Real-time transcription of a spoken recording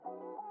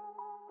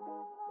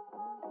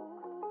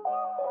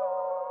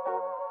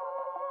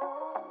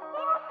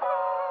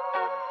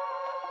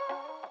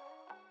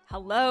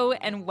Hello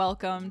and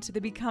welcome to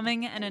the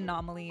Becoming an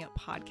Anomaly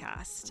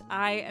podcast.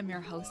 I am your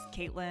host,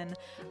 Caitlin.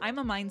 I'm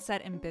a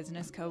mindset and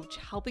business coach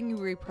helping you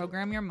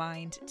reprogram your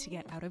mind to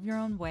get out of your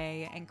own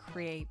way and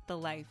create the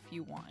life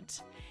you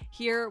want.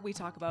 Here we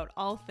talk about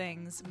all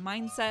things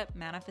mindset,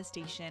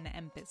 manifestation,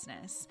 and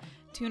business.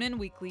 Tune in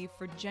weekly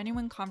for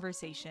genuine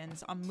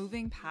conversations on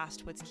moving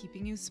past what's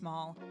keeping you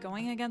small,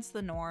 going against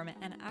the norm,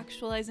 and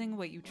actualizing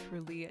what you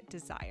truly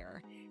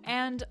desire.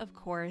 And, of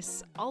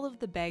course, all of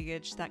the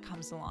baggage that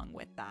comes along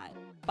with that.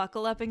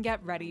 Buckle up and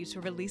get ready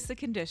to release the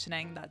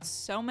conditioning that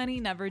so many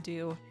never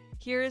do.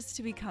 Here's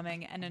to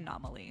becoming an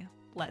anomaly.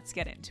 Let's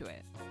get into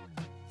it.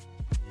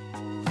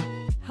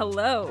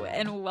 Hello,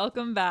 and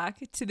welcome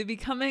back to the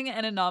Becoming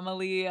an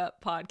Anomaly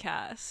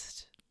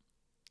podcast.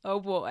 Oh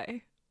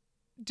boy,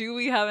 do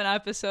we have an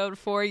episode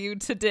for you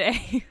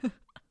today?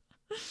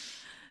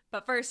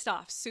 But first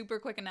off, super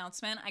quick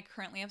announcement. I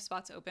currently have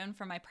spots open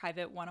for my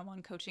private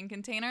one-on-one coaching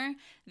container.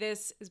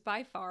 This is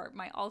by far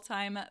my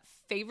all-time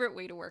favorite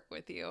way to work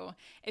with you.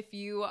 If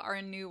you are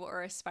a new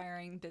or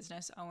aspiring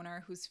business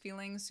owner who's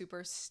feeling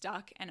super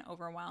stuck and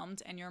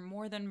overwhelmed and you're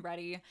more than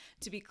ready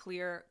to be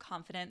clear,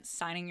 confident,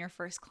 signing your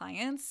first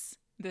clients,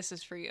 this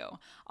is for you.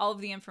 All of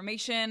the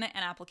information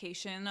and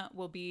application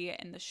will be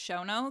in the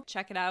show notes.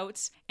 Check it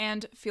out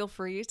and feel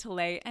free to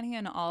lay any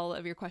and all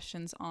of your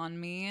questions on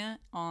me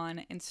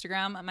on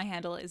Instagram. My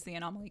handle is The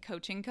Anomaly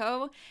Coaching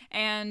Co.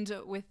 And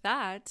with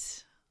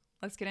that,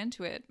 let's get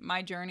into it.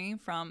 My journey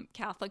from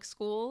Catholic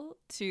school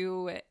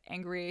to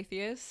angry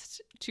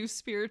atheist to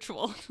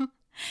spiritual.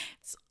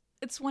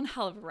 It's one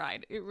hell of a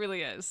ride. It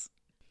really is.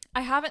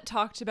 I haven't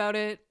talked about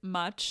it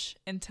much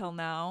until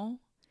now,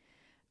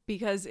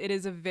 because it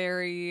is a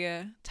very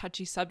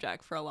touchy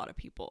subject for a lot of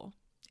people,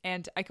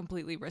 and I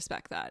completely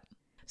respect that.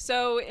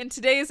 So in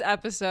today's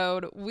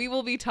episode, we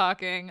will be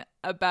talking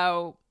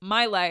about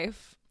my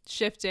life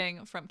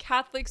shifting from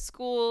Catholic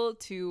school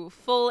to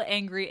full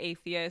angry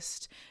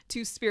atheist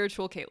to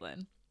spiritual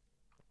Caitlin.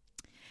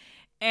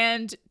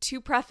 And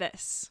to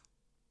preface,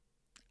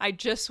 I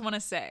just want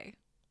to say,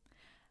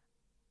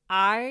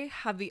 I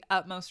have the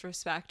utmost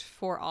respect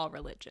for all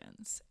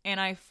religions, and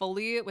I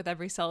fully, with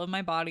every cell of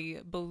my body,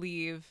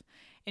 believe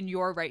in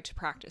your right to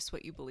practice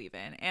what you believe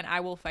in, and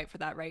I will fight for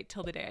that right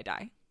till the day I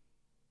die.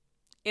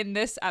 In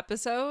this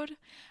episode,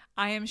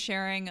 I am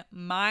sharing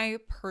my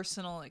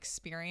personal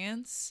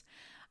experience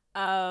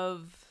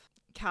of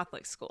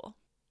Catholic school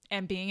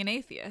and being an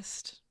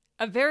atheist,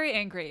 a very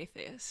angry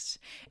atheist,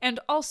 and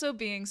also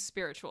being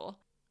spiritual.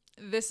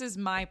 This is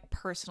my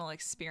personal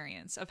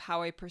experience of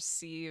how I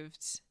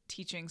perceived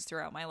teachings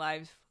throughout my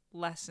life,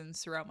 lessons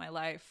throughout my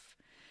life,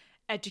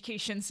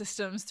 education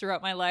systems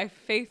throughout my life,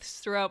 faiths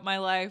throughout my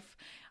life.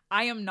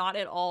 I am not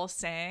at all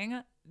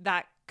saying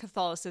that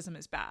Catholicism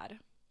is bad.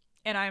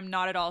 And I'm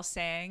not at all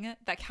saying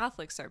that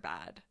Catholics are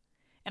bad.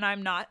 And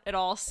I'm not at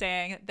all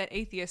saying that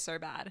atheists are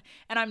bad.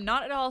 And I'm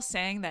not at all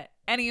saying that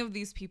any of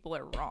these people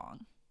are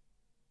wrong.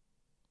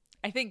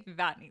 I think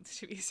that needs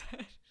to be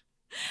said.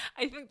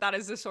 I think that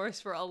is the source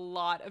for a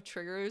lot of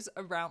triggers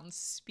around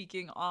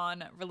speaking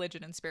on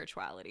religion and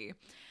spirituality.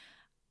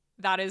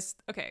 That is,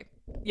 okay,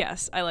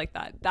 yes, I like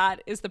that.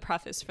 That is the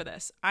preface for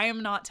this. I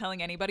am not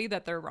telling anybody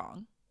that they're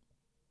wrong.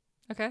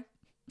 Okay?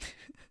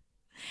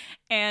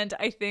 And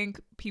I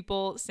think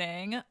people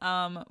saying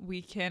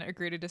we can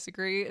agree to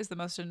disagree is the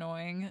most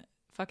annoying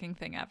fucking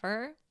thing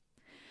ever.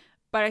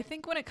 But I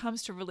think when it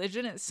comes to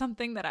religion, it's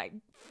something that I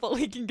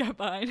fully can get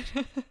behind.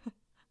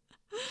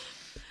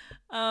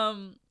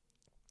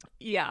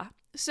 Yeah.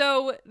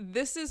 So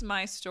this is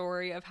my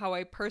story of how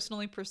I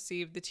personally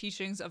perceived the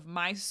teachings of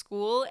my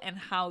school and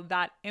how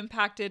that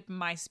impacted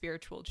my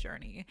spiritual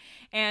journey.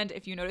 And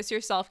if you notice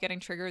yourself getting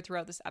triggered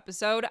throughout this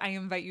episode, I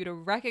invite you to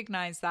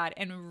recognize that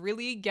and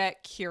really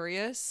get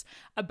curious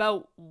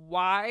about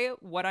why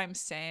what I'm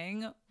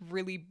saying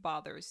really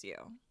bothers you.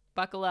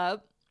 Buckle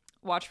up,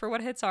 watch for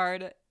what hits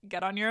hard,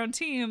 get on your own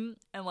team,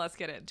 and let's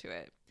get into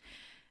it.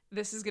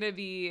 This is going to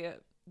be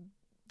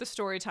the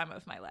story time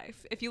of my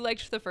life. If you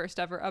liked the first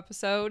ever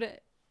episode,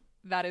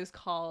 that is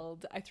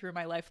called I Threw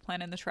My Life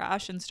Plan in the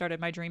Trash and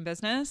Started My Dream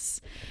Business,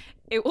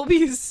 it will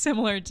be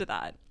similar to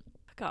that.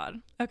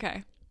 God.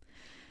 Okay.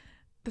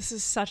 This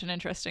is such an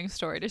interesting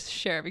story to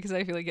share because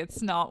I feel like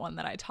it's not one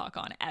that I talk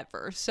on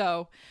ever.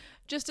 So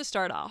just to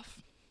start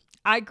off,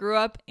 I grew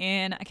up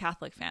in a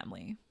Catholic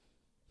family.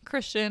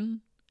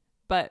 Christian,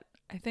 but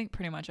I think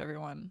pretty much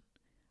everyone,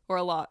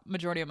 or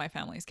majority of my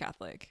family is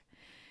Catholic.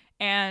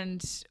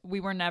 And we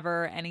were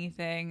never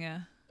anything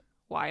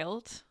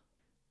wild.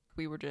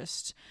 We were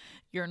just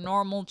your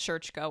normal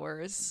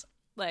churchgoers.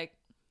 Like,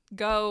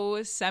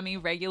 go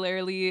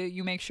semi-regularly.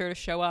 You make sure to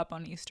show up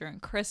on Easter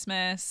and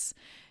Christmas.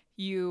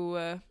 You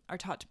are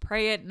taught to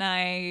pray at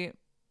night.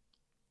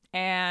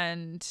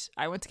 And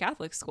I went to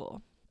Catholic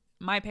school.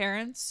 My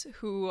parents,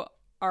 who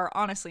are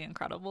honestly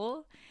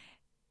incredible,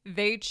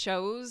 they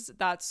chose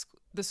that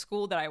the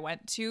school that I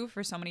went to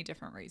for so many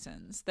different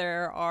reasons.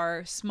 There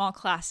are small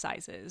class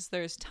sizes.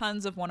 There's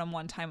tons of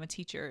one-on-one time with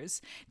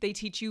teachers. They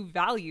teach you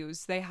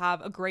values. They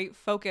have a great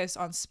focus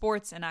on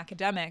sports and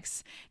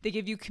academics. They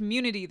give you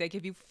community. They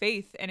give you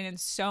faith. And in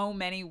so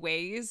many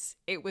ways,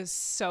 it was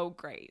so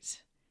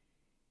great.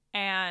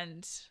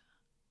 And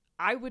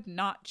I would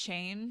not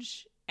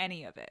change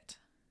any of it.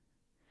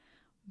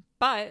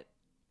 But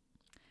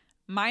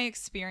my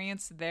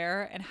experience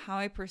there and how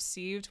I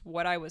perceived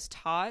what I was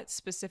taught,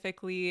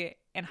 specifically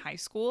in high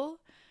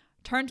school,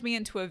 turned me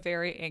into a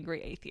very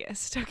angry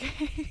atheist,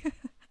 okay?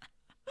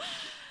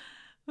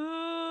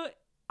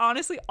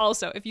 Honestly,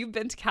 also, if you've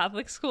been to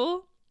Catholic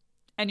school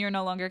and you're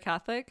no longer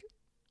Catholic,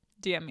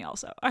 DM me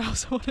also. I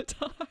also want to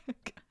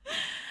talk.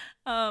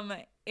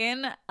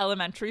 In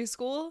elementary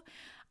school,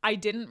 I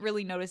didn't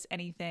really notice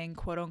anything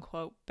quote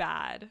unquote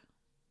bad.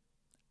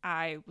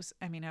 I was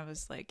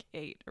like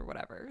 8 or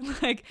whatever.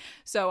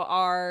 So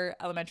our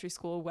elementary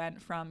school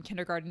went from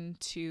kindergarten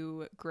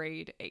to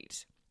grade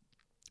 8.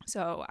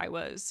 So I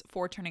was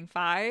 4 turning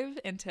 5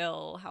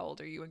 until, how old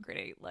are you in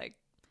grade 8?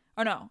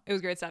 It was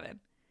grade 7.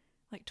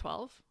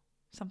 12,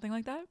 something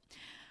like that.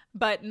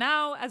 But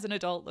now as an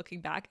adult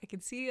looking back, I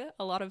can see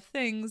a lot of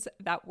things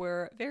that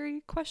were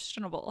very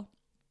questionable.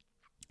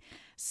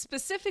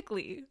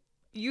 Specifically,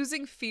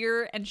 using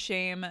fear and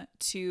shame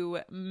to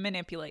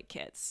manipulate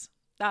kids.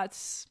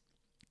 That's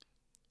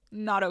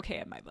not okay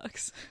in my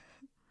books.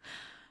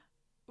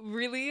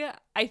 Really,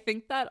 I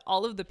think that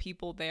all of the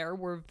people there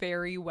were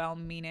very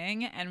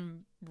well-meaning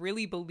and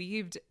really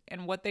believed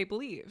in what they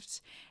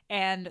believed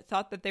and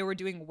thought that they were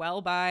doing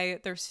well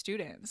by their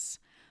students.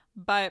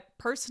 But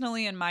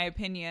personally, in my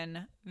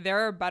opinion, there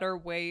are better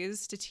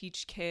ways to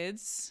teach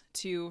kids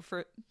to,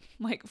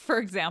 for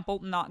example,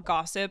 not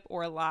gossip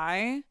or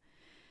lie,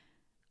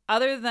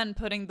 other than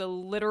putting the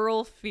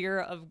literal fear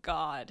of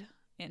God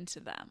into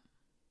them.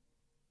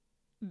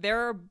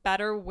 There are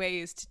better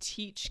ways to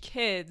teach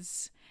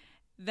kids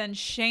than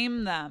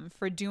shame them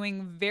for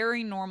doing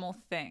very normal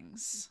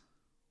things.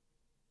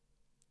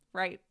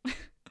 Right?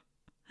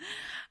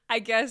 I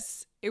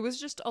guess it was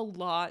just a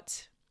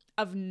lot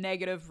of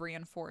negative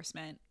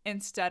reinforcement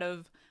instead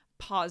of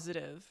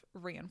positive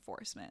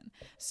reinforcement.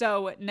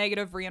 So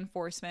negative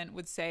reinforcement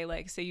would say,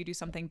 say you do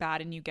something bad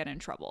and you get in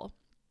trouble.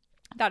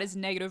 That is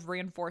negative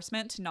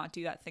reinforcement to not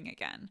do that thing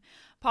again.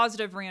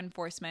 Positive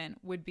reinforcement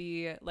would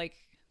be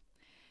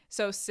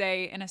so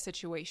say in a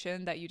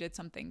situation that you did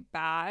something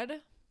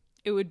bad,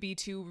 it would be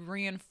to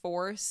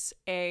reinforce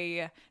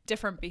a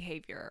different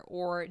behavior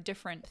or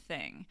different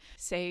thing.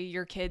 Say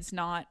your kid's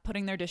not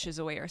putting their dishes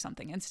away or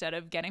something. Instead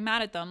of getting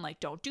mad at them,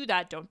 don't do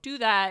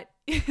that.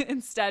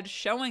 Instead,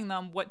 showing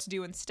them what to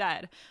do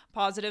instead.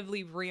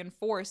 Positively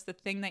reinforce the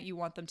thing that you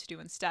want them to do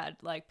instead,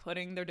 like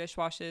putting their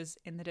dishwashes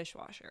in the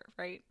dishwasher,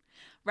 right?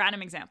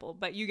 Random example,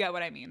 but you get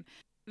what I mean.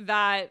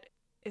 That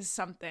is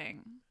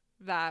something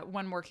that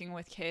when working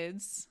with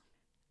kids,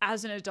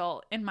 as an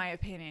adult, in my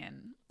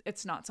opinion,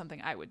 it's not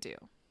something I would do.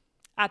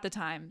 At the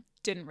time,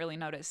 didn't really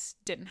notice,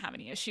 didn't have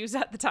any issues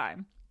at the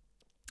time.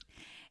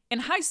 In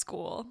high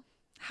school,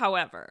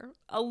 however,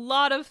 a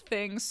lot of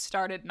things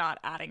started not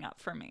adding up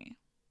for me.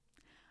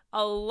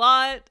 A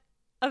lot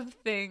of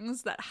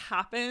things that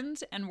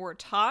happened and were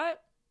taught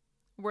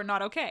were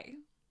not okay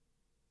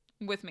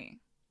with me.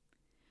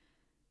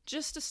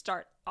 Just to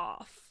start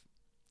off,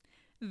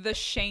 the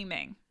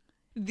shaming.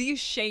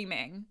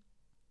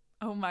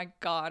 Oh my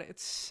God,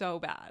 it's so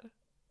bad.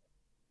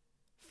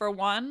 For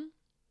one,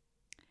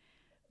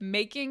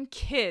 making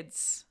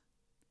kids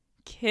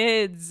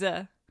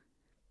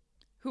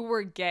who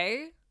were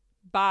gay,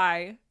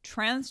 bi,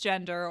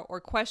 transgender, or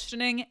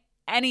questioning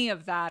any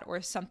of that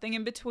or something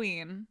in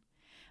between,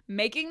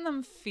 making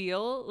them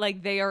feel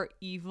like they are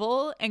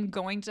evil and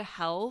going to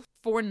hell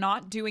for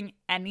not doing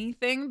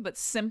anything but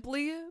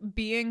simply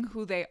being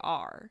who they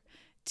are.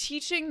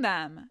 Teaching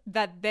them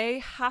that they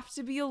have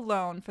to be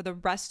alone for the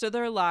rest of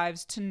their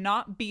lives to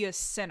not be a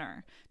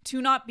sinner,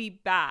 to not be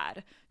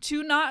bad,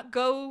 to not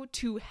go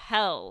to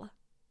hell.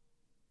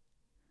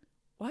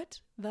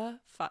 What the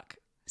fuck?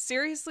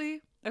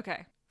 Seriously?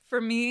 Okay.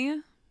 For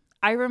me,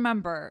 I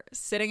remember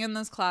sitting in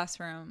those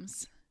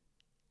classrooms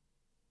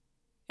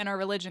in our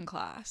religion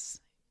class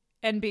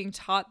and being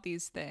taught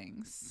these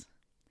things,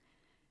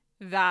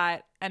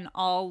 that an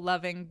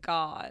all-loving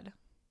God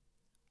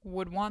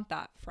would want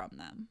that from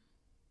them.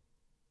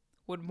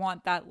 Would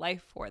want that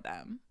life for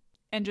them.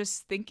 And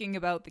just thinking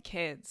about the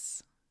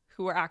kids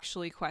who are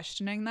actually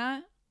questioning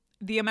that,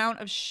 the amount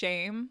of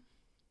shame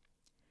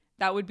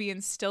that would be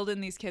instilled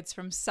in these kids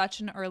from such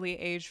an early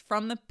age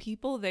from the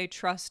people they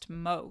trust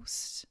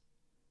most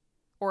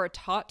or are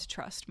taught to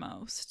trust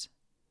most.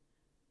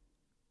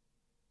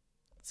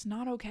 It's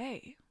not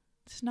okay.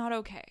 It's not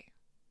okay.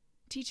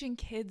 Teaching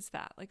kids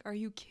that, are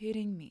you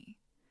kidding me?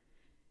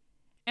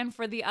 And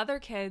for the other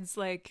kids,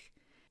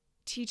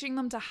 teaching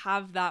them to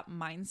have that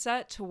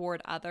mindset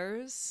toward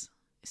others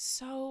is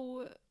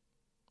so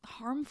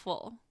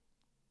harmful.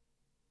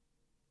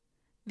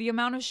 The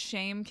amount of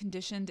shame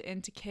conditioned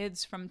into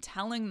kids from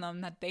telling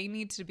them that they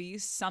need to be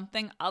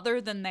something other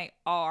than they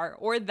are,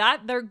 or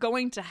that they're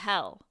going to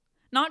hell.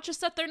 Not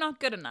just that they're not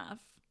good enough,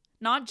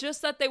 not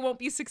just that they won't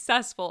be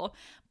successful,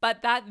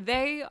 but that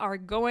they are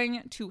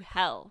going to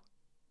hell.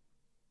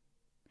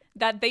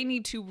 That they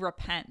need to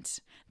repent,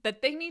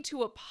 that they need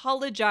to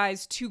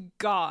apologize to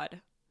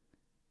God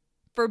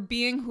for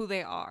being who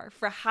they are,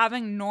 for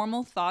having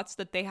normal thoughts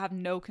that they have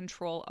no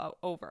control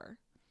over,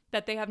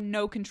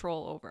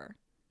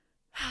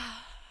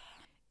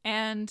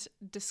 And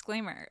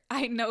disclaimer,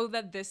 I know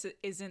that this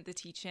isn't the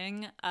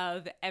teaching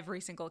of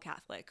every single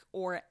Catholic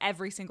or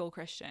every single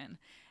Christian.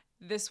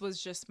 This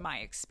was just my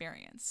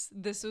experience.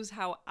 This was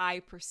how I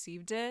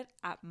perceived it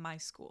at my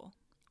school.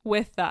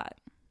 With that,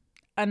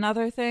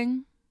 another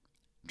thing,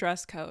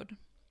 dress code.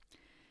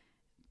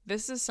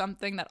 This is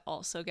something that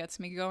also gets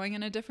me going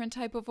in a different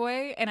type of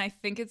way, and I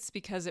think it's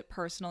because it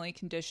personally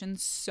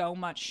conditions so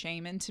much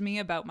shame into me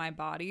about my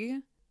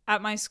body.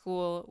 At my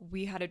school,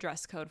 we had a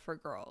dress code for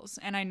girls,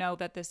 and I know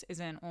that this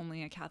isn't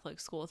only a Catholic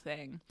school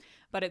thing,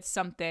 but it's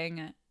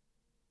something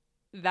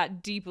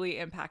that deeply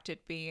impacted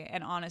me,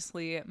 and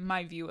honestly,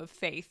 my view of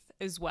faith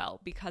as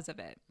well because of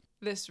it.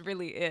 This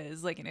really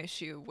is like an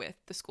issue with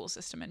the school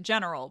system in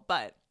general,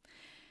 but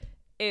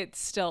it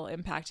still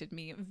impacted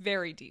me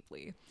very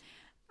deeply.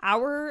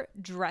 Our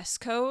dress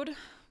code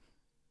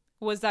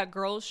was that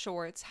girls'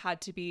 shorts had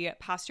to be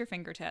past your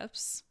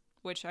fingertips,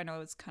 which I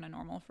know is kind of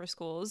normal for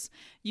schools.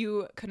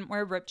 You couldn't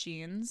wear ripped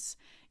jeans.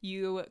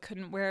 You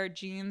couldn't wear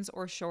jeans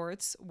or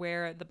shorts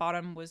where the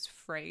bottom was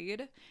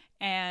frayed,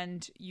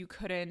 and you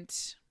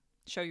couldn't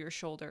show your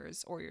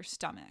shoulders or your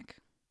stomach.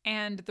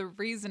 And the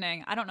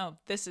reasoning, I don't know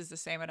if this is the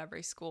same at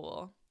every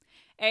school.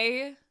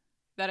 A,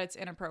 that it's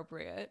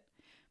inappropriate.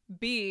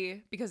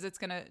 B, because it's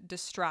going to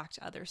distract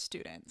other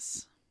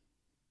students.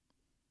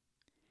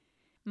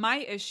 My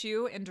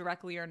issue,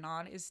 indirectly or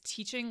not, is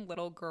teaching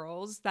little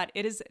girls that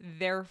it is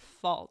their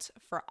fault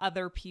for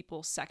other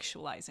people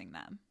sexualizing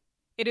them.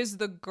 It is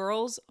the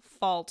girl's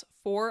fault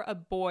for a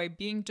boy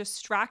being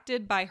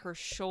distracted by her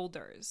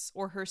shoulders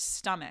or her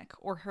stomach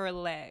or her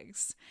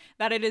legs.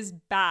 That it is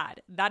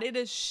bad, that it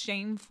is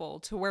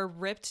shameful to wear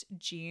ripped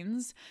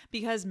jeans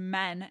because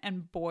men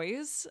and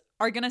boys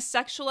are going to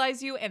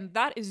sexualize you, and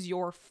that is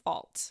your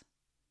fault.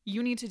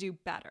 You need to do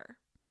better.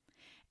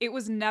 It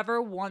was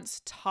never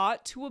once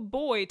taught to a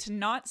boy to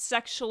not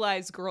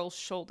sexualize girls'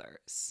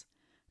 shoulders.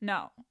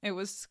 No, it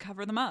was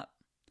cover them up.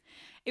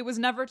 It was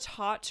never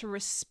taught to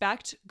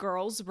respect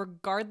girls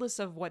regardless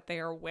of what they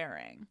are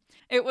wearing.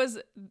 It was,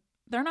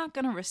 they're not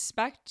going to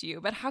respect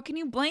you, but how can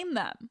you blame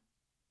them?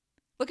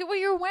 Look at what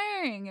you're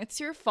wearing.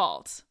 It's your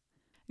fault.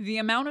 The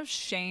amount of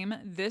shame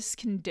this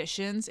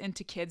conditions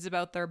into kids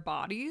about their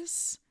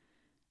bodies,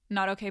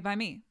 not okay by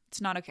me.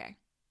 It's not okay.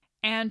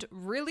 And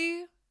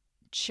really,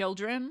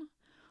 children,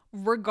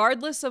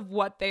 regardless of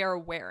what they are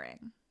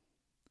wearing,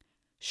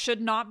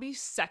 should not be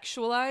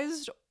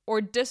sexualized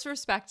or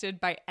disrespected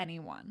by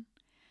anyone.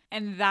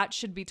 And that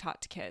should be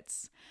taught to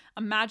kids.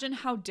 Imagine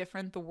how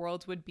different the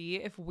world would be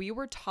if we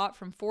were taught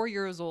from 4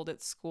 years old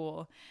at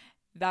school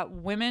that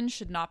women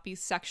should not be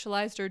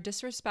sexualized or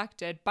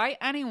disrespected by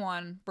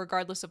anyone,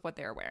 regardless of what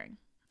they are wearing.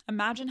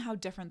 Imagine how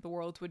different the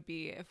world would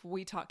be if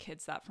we taught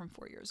kids that from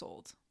 4 years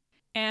old.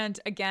 And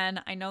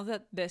again, I know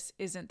that this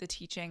isn't the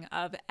teaching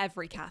of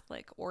every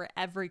Catholic or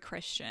every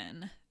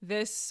Christian.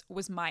 This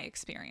was my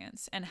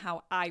experience and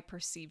how I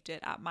perceived it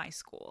at my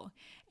school.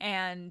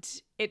 And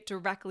it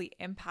directly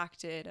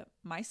impacted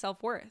my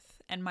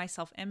self-worth and my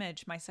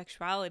self-image, my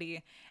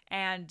sexuality,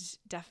 and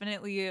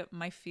definitely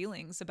my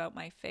feelings about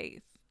my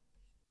faith.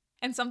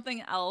 And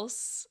something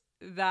else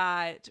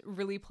that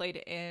really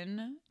played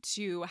in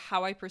to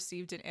how I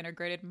perceived and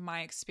integrated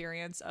my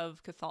experience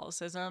of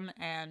Catholicism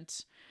and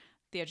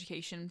the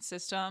education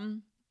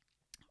system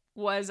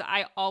was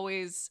I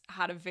always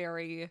had a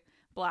very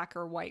black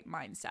or white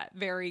mindset,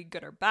 very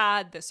good or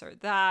bad, this or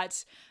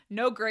that,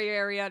 no gray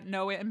area,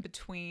 no in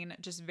between,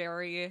 just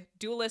very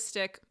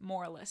dualistic,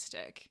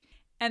 moralistic.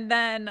 And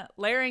then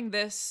layering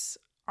this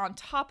on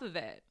top of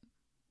it,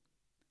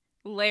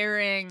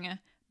 layering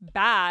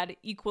bad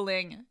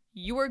equaling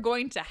you are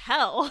going to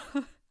hell,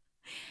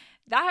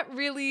 that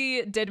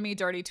really did me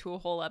dirty to a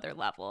whole other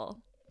level,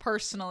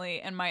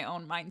 personally, in my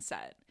own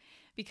mindset.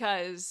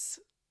 Because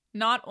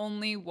not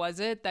only was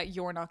it that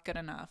you're not good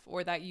enough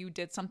or that you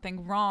did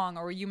something wrong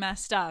or you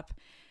messed up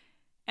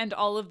and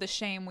all of the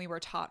shame we were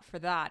taught for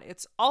that,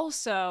 it's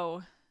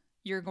also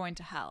you're going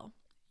to hell.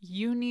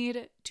 You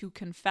need to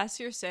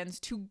confess your sins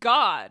to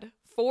God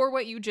for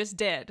what you just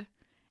did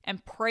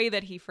and pray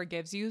that he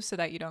forgives you so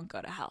that you don't go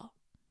to hell.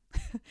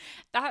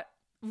 That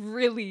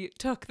really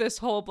took this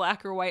whole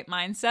black or white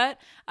mindset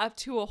up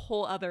to a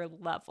whole other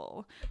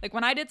level. Like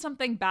when I did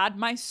something bad,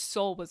 my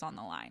soul was on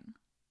the line.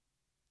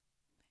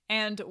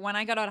 And when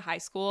I got out of high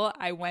school,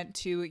 I went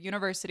to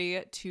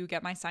university to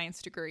get my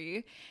science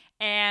degree.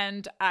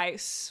 And I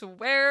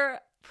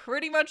swear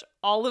pretty much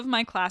all of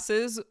my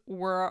classes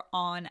were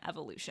on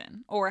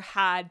evolution or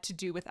had to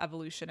do with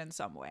evolution in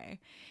some way.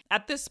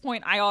 At this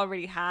point, I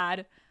already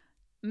had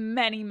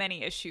many,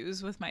 many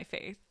issues with my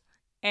faith.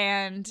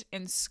 And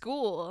in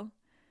school,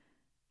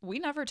 we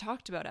never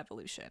talked about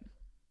evolution,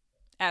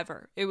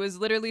 ever. It was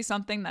literally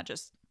something that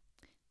just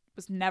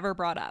was never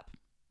brought up.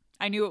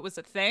 I knew it was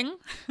a thing,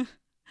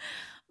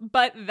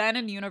 but then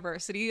in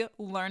university,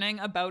 learning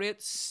about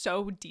it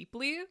so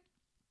deeply,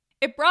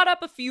 it brought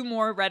up a few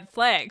more red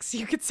flags,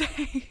 you could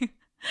say.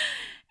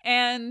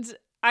 And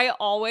I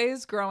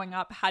always, growing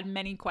up, had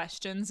many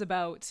questions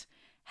about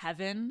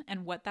heaven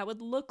and what that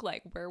would look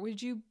like. Where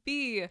would you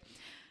be?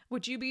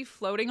 Would you be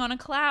floating on a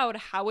cloud?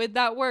 How would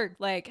that work?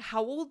 Like,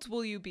 how old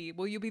will you be?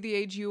 Will you be the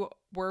age you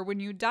were when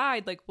you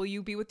died? Like, will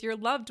you be with your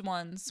loved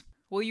ones?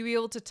 Will you be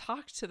able to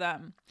talk to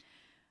them?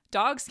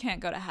 Dogs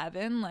can't go to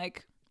heaven.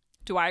 Like,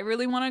 do I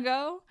really want to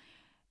go?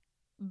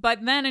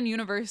 But then in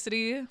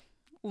university,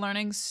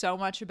 learning so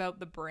much about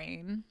the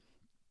brain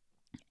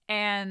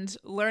and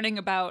learning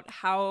about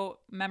how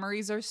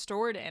memories are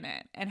stored in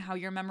it and how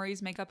your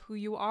memories make up who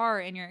you are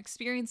and your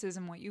experiences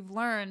and what you've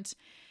learned.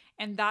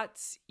 And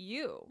that's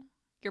you,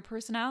 your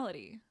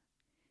personality.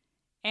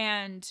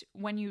 And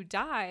when you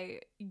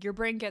die, your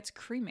brain gets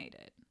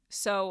cremated.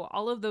 So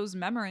all of those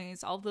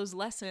memories, all of those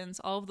lessons,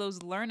 all of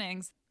those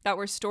learnings that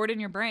were stored in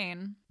your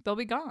brain, they'll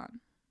be gone.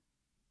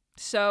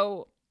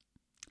 So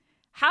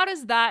how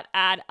does that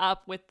add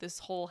up with this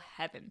whole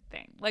heaven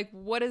thing? Like,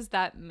 what does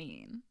that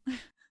mean?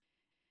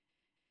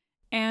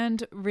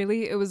 And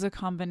really, it was a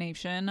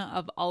combination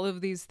of all of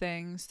these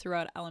things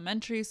throughout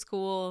elementary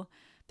school,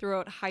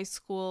 throughout high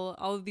school,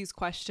 all of these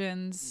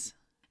questions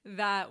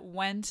that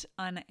went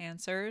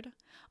unanswered.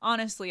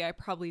 Honestly, I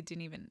probably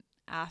didn't even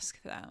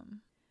ask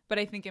them. But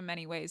I think in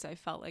many ways I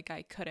felt like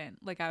I couldn't,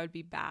 like I would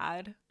be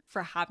bad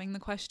for having the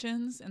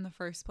questions in the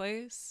first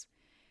place.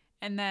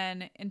 And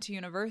then into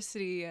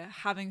university,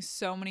 having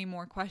so many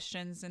more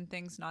questions and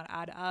things not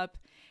add up.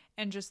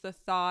 And just the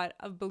thought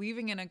of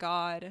believing in a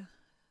God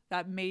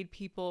that made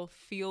people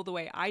feel the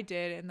way I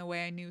did and the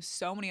way I knew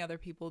so many other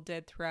people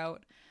did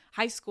throughout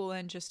high school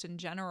and just in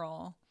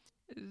general.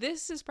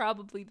 This is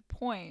probably the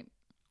point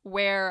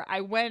where I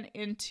went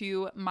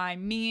into my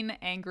mean,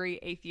 angry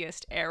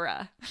atheist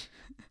era.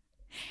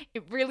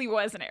 It really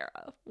was an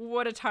era.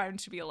 What a time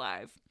to be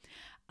alive.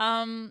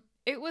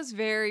 It was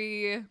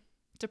very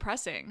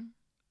depressing,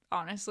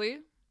 honestly,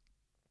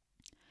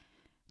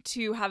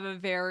 to have a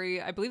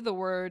very, I believe the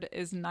word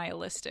is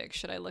nihilistic.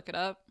 Should I look it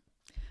up?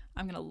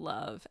 I'm going to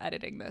love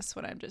editing this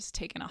when I'm just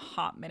taking a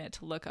hot minute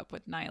to look up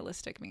what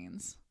nihilistic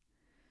means.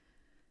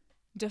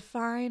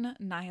 Define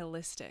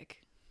nihilistic.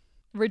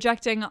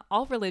 Rejecting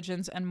all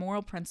religions and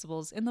moral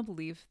principles in the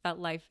belief that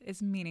life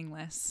is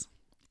meaningless.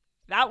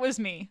 That was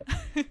me.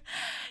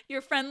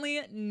 Your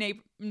friendly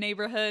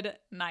neighborhood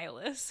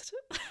nihilist.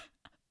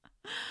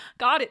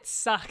 God, it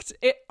sucked.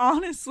 It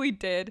honestly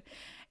did.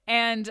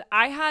 And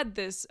I had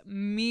this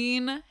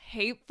mean,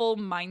 hateful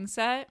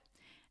mindset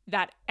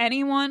that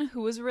anyone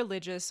who was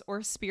religious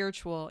or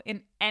spiritual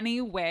in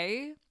any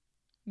way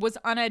was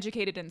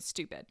uneducated and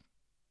stupid.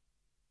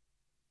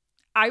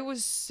 I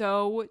was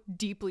so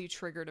deeply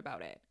triggered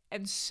about it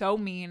and so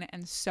mean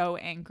and so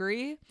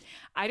angry.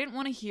 I didn't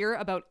want to hear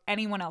about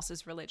anyone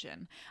else's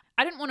religion.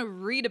 I didn't want to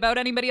read about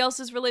anybody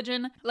else's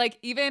religion. Like,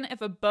 even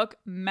if a book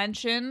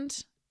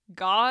mentioned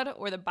God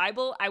or the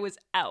Bible, I was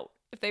out.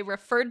 If they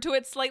referred to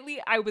it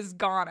slightly, I was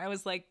gone. I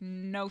was like,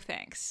 no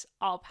thanks.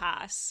 I'll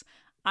pass.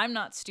 I'm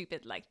not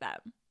stupid like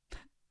that.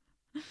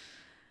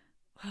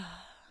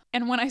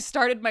 And when I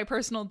started my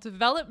personal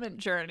development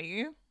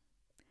journey,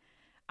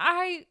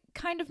 I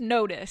kind of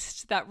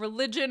noticed that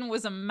religion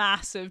was a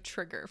massive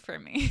trigger for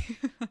me.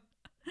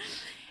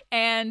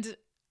 And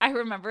I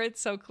remember it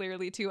so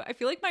clearly too. I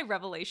feel like my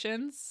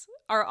revelations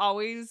are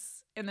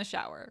always in the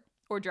shower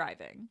or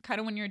driving, kind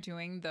of when you're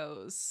doing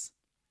those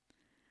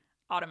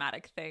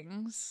automatic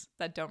things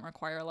that don't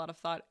require a lot of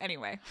thought.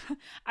 Anyway,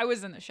 I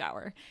was in the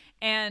shower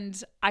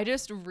and I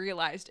just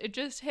realized, it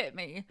just hit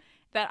me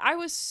that I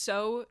was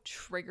so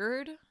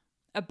triggered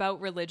about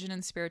religion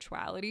and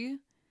spirituality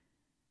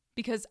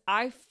because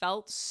I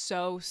felt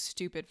so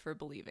stupid for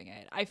believing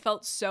it. I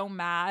felt so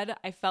mad.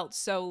 I felt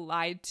so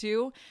lied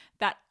to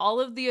that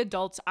all of the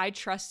adults I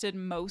trusted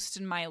most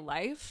in my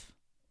life,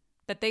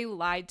 that they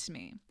lied to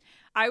me.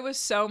 I was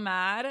so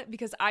mad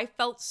because I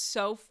felt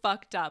so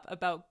fucked up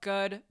about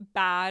good,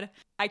 bad.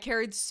 I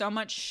carried so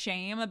much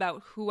shame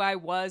about who I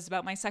was,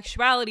 about my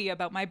sexuality,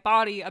 about my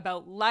body,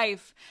 about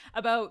life,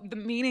 about the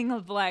meaning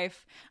of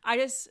life. I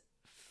just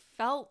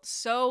felt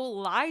so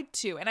lied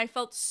to and I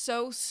felt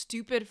so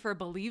stupid for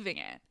believing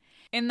it.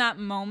 In that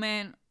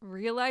moment,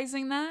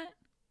 realizing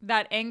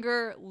that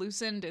anger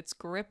loosened its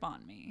grip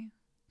on me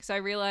because I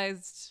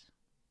realized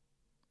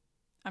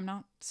I'm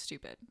not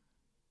stupid.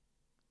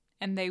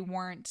 And they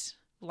weren't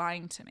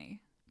lying to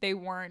me. They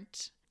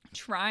weren't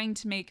trying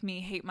to make me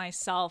hate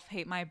myself,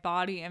 hate my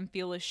body, and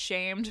feel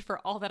ashamed for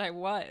all that I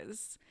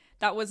was.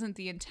 That wasn't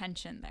the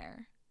intention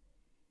there.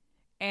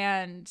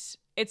 And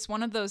it's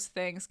one of those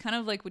things, kind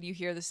of like when you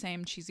hear the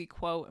same cheesy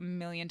quote a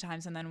million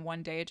times and then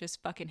one day it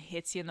just fucking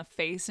hits you in the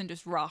face and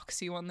just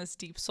rocks you on this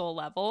deep soul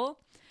level.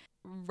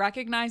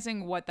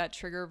 recognizing what that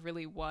trigger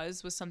really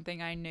was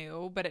something I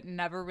knew, but it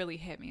never really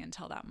hit me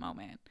until that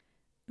moment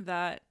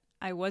that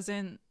I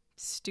wasn't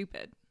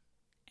stupid.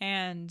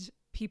 And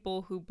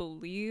people who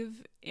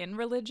believe in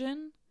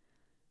religion,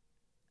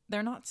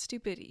 they're not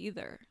stupid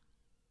either.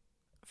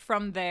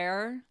 From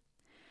there,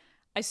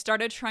 I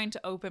started trying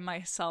to open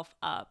myself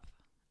up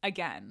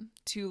again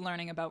to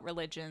learning about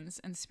religions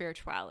and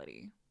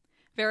spirituality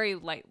very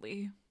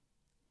lightly.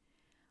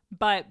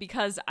 But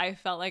because I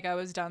felt like I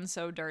was done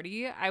so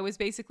dirty, I was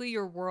basically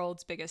your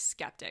world's biggest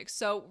skeptic.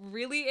 So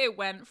really it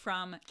went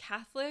from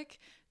Catholic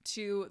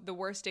to the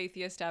worst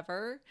atheist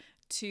ever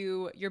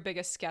to your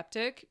biggest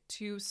skeptic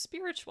to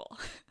spiritual.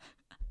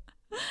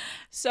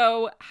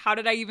 So how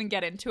did I even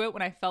get into it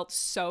when I felt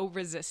so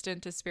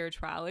resistant to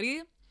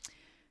spirituality?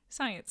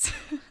 Science.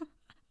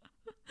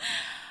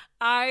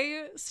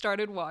 I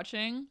started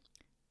watching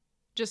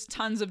just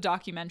tons of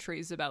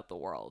documentaries about the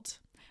world,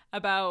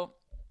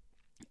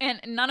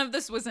 and none of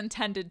this was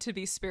intended to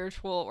be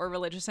spiritual or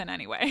religious in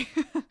any way.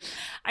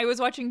 I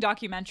was watching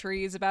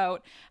documentaries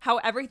about how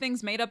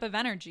everything's made up of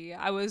energy.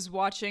 I was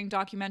watching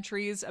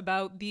documentaries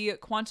about the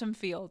quantum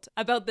field,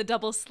 about the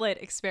double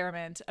slit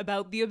experiment,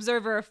 about the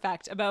observer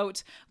effect,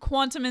 about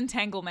quantum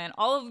entanglement,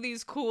 all of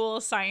these cool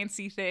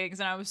sciencey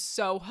things. And I was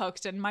so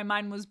hooked and my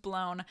mind was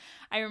blown.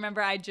 I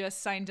remember I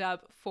just signed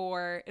up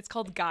for, it's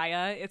called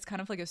Gaia. It's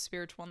kind of like a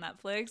spiritual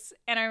Netflix.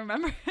 And I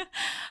remember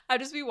I'd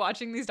just be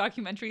watching these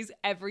documentaries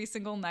every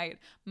single night.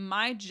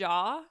 My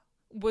jaw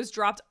was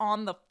dropped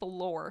on the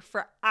floor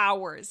for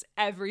hours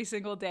every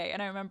single day.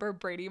 And I remember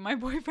Brady, my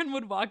boyfriend,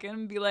 would walk in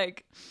and be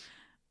like,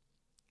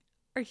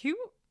 "Are you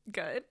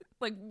good?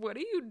 Like, what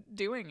are you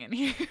doing in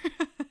here?"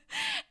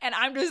 And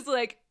I'm just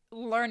like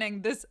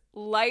learning this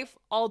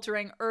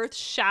life-altering,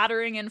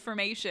 earth-shattering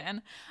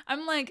information.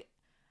 I'm like,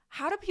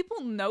 how do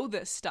people know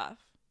this stuff?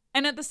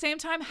 And at the same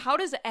time, how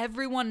does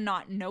everyone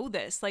not know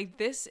this? Like,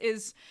 this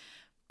is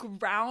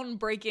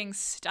groundbreaking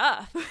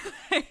stuff.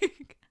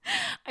 Like,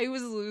 I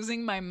was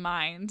losing my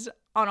mind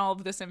on all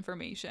of this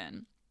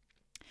information.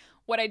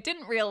 What I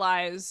didn't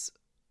realize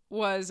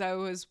was I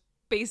was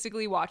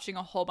basically watching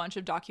a whole bunch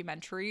of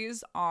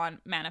documentaries on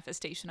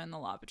manifestation and the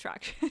law of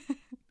attraction.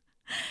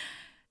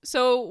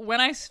 So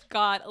when I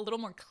got a little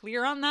more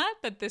clear on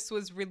that this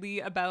was really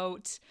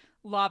about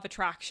law of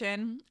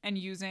attraction and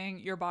using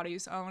your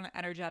body's own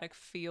energetic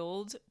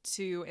field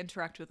to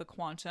interact with the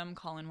quantum,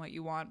 call in what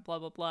you want, blah,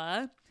 blah,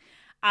 blah,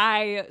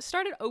 I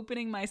started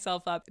opening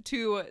myself up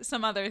to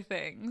some other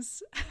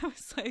things. I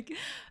was like,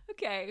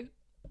 okay,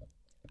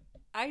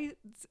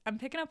 I'm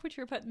picking up what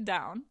you're putting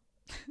down.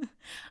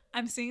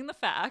 I'm seeing the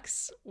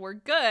facts. We're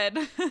good.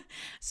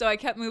 So I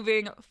kept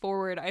moving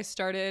forward. I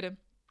started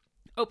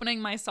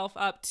opening myself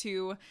up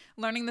to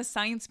learning the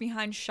science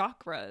behind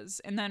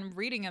chakras and then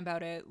reading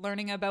about it,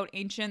 learning about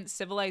ancient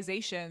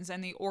civilizations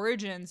and the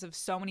origins of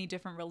so many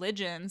different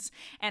religions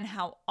and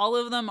how all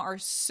of them are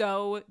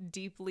so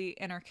deeply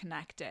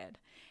interconnected.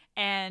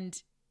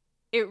 And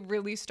it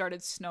really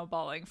started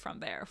snowballing from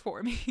there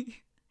for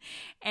me.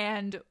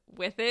 And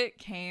with it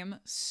came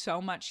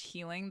so much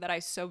healing that I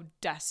so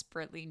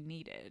desperately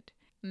needed.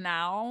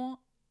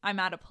 Now I'm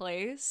at a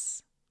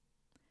place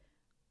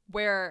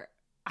where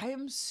I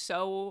am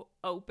so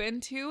open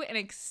to and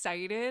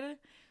excited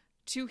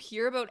to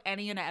hear about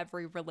any and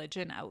every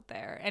religion out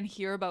there and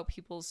hear about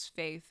people's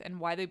faith and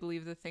why they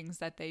believe the things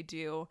that they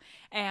do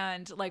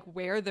and like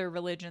where their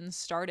religions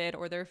started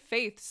or their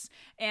faiths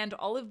and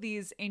all of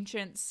these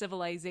ancient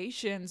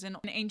civilizations and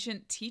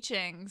ancient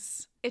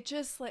teachings. It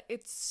just like,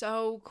 it's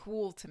so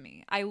cool to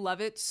me. I love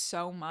it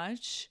so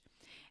much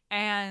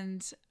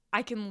and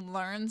I can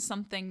learn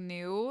something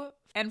new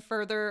and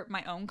further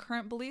my own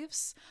current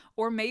beliefs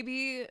or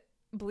maybe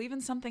believe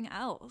in something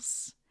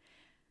else.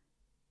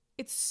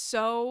 It's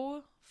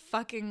so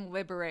fucking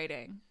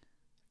liberating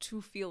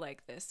to feel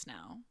like this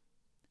now.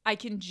 I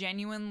can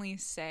genuinely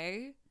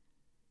say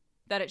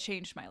that it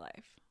changed my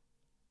life.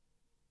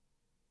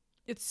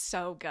 It's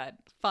so good.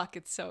 Fuck,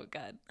 it's so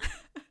good.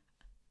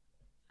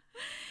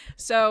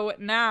 So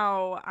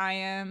now I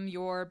am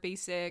your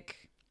basic?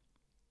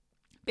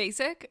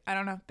 I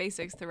don't know if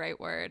basic's the right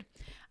word.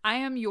 I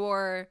am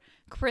your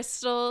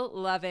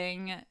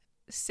crystal-loving,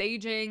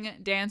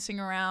 saging, dancing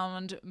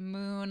around,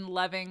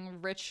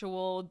 moon-loving,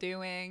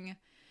 ritual-doing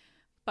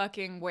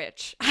fucking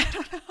witch. I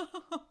don't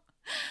know.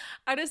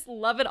 I just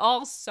love it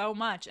all so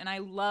much, and I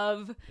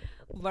love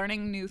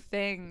learning new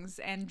things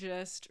and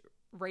just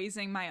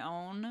raising my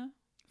own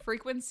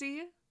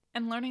frequency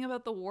and learning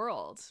about the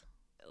world.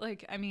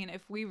 Like, I mean,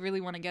 if we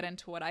really want to get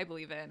into what I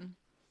believe in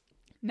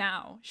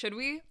now, should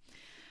we?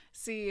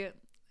 See,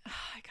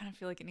 I kind of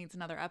feel like it needs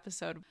another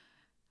episode.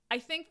 I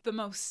think the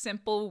most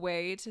simple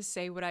way to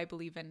say what I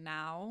believe in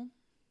now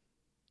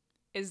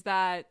is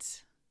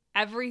that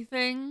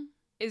everything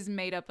is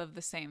made up of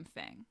the same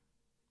thing.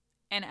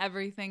 And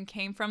everything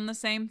came from the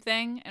same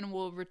thing and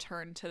will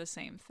return to the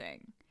same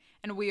thing.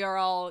 And we are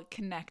all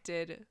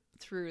connected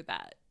through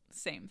that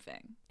same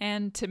thing.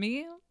 And to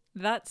me,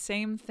 that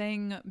same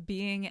thing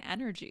being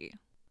energy.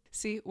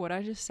 See, what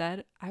I just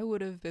said, I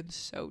would have been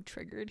so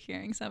triggered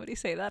hearing somebody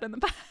say that in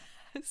the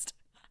past.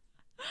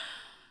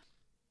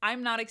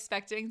 I'm not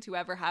expecting to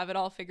ever have it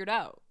all figured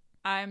out.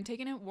 I'm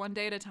taking it one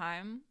day at a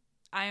time.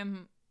 I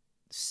am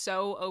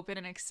so open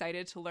and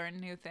excited to learn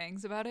new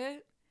things about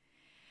it.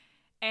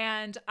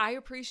 And I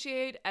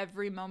appreciate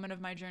every moment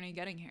of my journey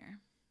getting here.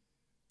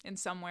 In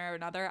some way or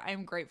another, I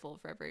am grateful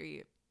for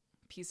every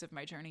piece of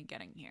my journey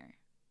getting here.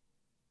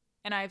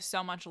 And I have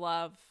so much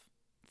love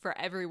for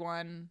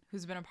everyone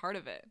who's been a part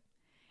of it.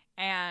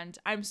 And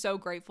I'm so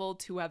grateful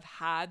to have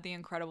had the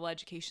incredible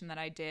education that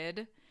I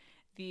did,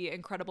 the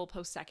incredible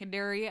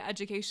post-secondary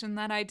education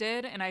that I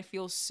did, and I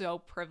feel so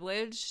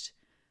privileged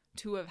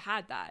to have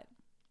had that.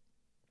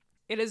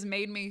 It has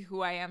made me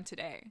who I am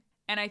today.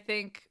 And I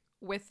think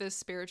with this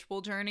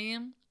spiritual journey,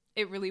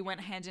 it really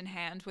went hand in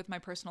hand with my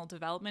personal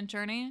development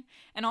journey,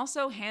 and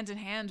also hand in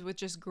hand with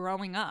just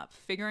growing up,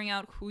 figuring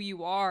out who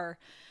you are,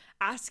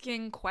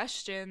 asking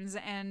questions,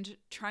 and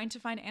trying to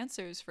find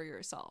answers for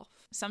yourself.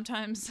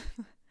 Sometimes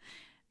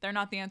they're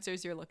not the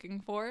answers you're looking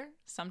for.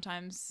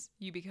 Sometimes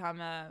you become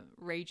a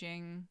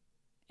raging,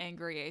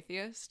 angry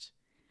atheist.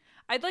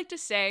 I'd like to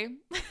say,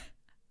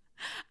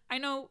 I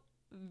know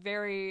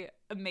very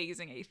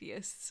amazing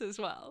atheists as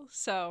well.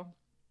 So,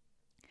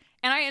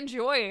 and I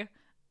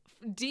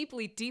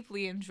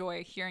deeply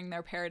enjoy hearing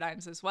their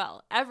paradigms as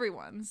well.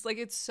 Everyone's. Like,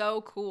 it's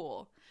so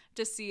cool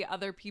to see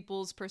other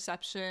people's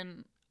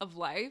perception of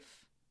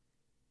life.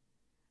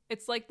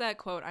 It's like that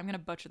quote. I'm going to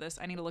butcher this.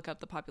 I need to look up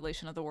the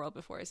population of the world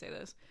before I say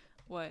this.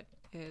 What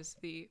is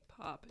the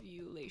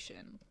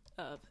population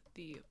of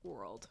the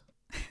world?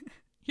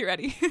 You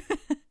ready?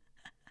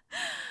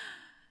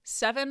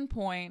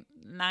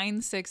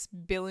 7.96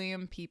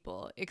 billion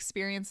people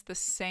experience the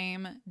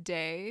same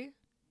day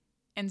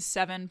in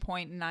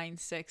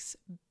 7.96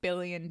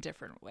 billion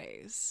different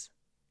ways.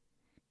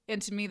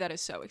 And to me, that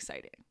is so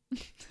exciting.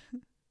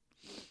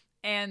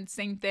 And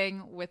same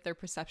thing with their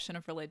perception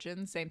of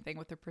religion, same thing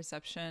with their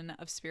perception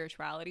of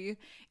spirituality.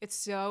 It's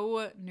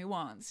so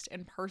nuanced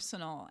and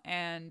personal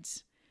and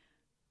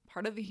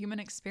part of the human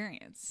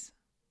experience.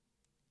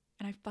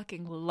 And I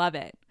fucking love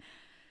it.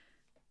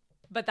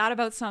 But that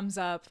about sums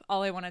up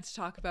all I wanted to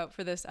talk about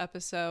for this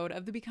episode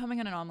of the Becoming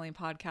an Anomaly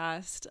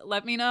podcast.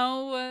 Let me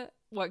know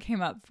what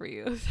came up for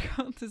you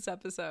throughout this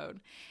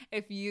episode.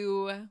 If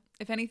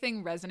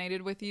anything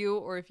resonated with you,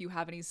 or if you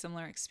have any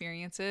similar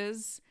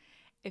experiences,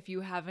 if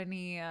you have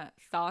any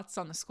thoughts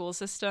on the school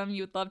system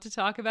you would love to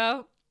talk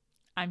about,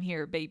 I'm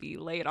here, baby.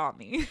 Lay it on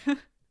me.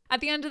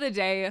 At the end of the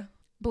day,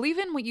 believe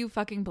in what you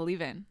fucking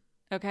believe in,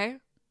 okay?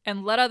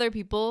 And let other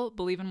people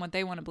believe in what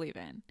they want to believe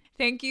in.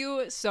 Thank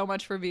you so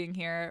much for being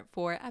here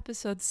for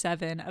episode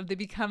 7 of the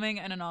Becoming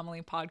an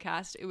Anomaly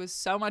podcast. It was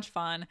so much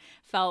fun.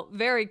 Felt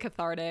very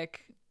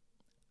cathartic.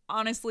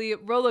 Honestly,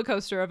 roller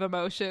coaster of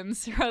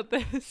emotions throughout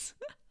this.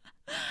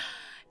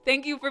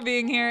 Thank you for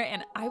being here,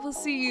 and I will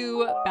see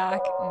you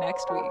back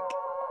next week.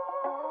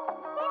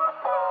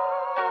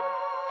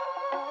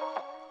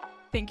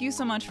 Thank you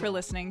so much for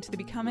listening to the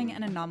Becoming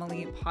an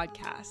Anomaly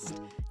podcast.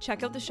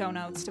 Check out the show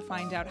notes to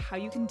find out how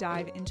you can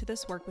dive into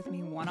this work with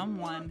me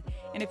one-on-one.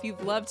 And if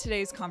you've loved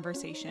today's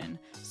conversation,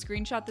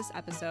 screenshot this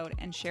episode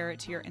and share it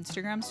to your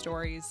Instagram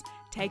stories,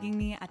 tagging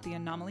me at the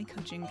Anomaly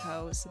Coaching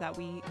Co. so that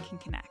we can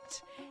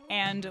connect.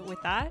 And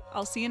with that,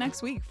 I'll see you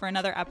next week for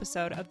another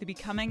episode of the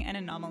Becoming an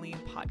Anomaly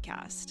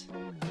podcast.